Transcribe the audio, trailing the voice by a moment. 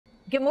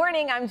Good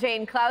morning, I'm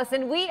Jane Klaus,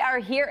 and we are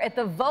here at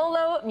the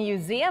Volo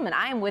Museum, and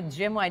I am with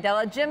Jim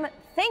Wojdyla. Jim,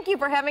 thank you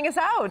for having us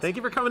out. Thank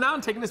you for coming out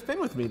and taking a spin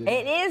with me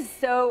today. It is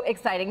so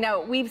exciting.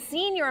 Now, we've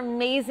seen your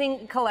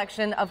amazing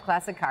collection of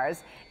classic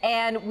cars,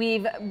 and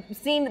we've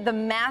seen the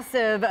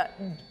massive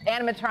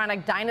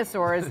animatronic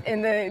dinosaurs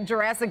in the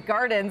Jurassic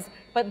Gardens,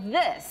 but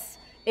this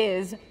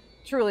is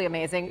truly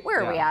amazing.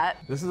 Where are we at?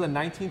 This is a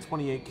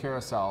 1928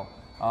 Carousel.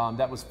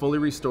 That was fully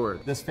restored.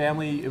 This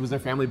family, it was their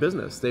family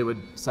business. They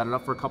would set it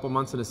up for a couple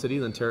months in a city,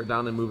 then tear it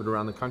down and move it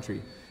around the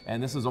country.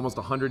 And this was almost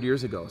 100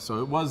 years ago,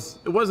 so it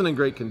wasn't in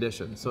great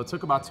condition. So it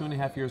took about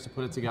 2.5 years to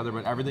put it together,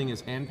 but everything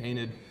is hand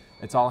painted.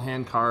 It's all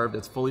hand carved.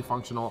 It's fully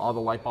functional. All the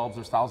light bulbs,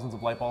 there's thousands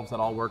of light bulbs that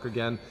all work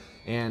again.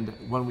 And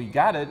when we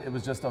got it, it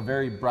was just a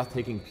very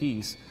breathtaking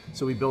piece.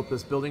 So we built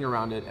this building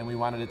around it, and we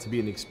wanted it to be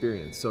an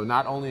experience. So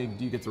not only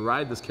do you get to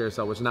ride this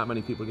carousel, which not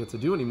many people get to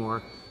do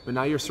anymore, but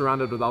now you're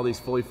surrounded with all these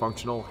fully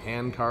functional,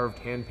 hand-carved,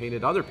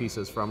 hand-painted other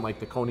pieces from like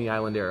the Coney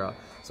Island era.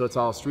 So it's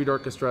all street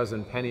orchestras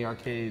and penny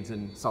arcades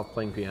and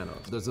self-playing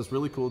pianos. There's this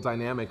really cool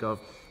dynamic of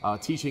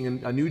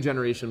teaching a new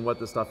generation what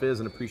this stuff is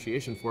and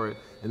appreciation for it,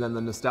 and then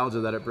the nostalgia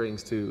that it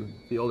brings to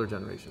the older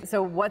generation.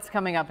 So what's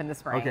coming up in the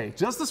spring? Okay,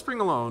 just the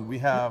spring alone, we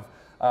have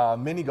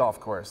mini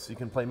golf course. You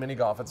can play mini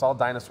golf. It's all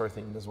dinosaur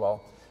themed as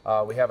well.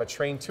 We have a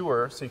train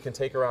tour, so you can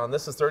take around.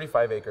 This is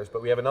 35 acres,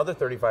 but we have another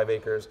 35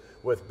 acres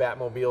with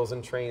Batmobiles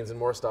and trains and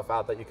more stuff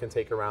out that you can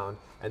take around.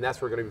 And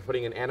that's where we're going to be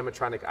putting an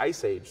animatronic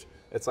Ice Age.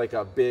 It's like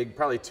a big,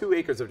 probably 2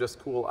 acres of just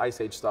cool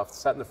Ice Age stuff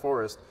set in the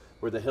forest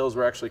where the hills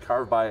were actually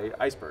carved by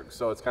icebergs.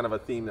 So it's kind of a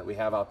theme that we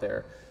have out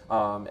there.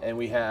 And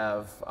we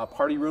have a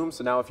party room,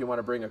 so now if you want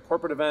to bring a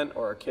corporate event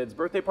or a kid's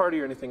birthday party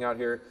or anything out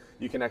here,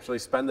 you can actually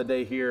spend the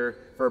day here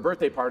for a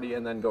birthday party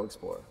and then go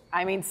explore.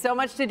 I mean, so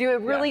much to do. It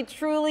really,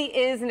 truly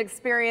is an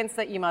experience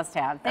that you must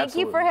have. Thank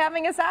you for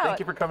having us out. Thank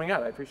you for coming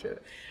out. I appreciate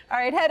it. All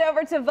right, head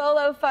over to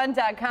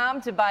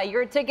volofun.com to buy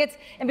your tickets,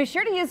 and be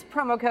sure to use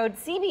promo code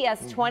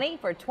CBS20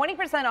 for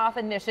 20% off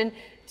admission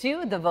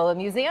to the Volo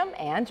Museum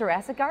and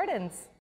Jurassic Gardens.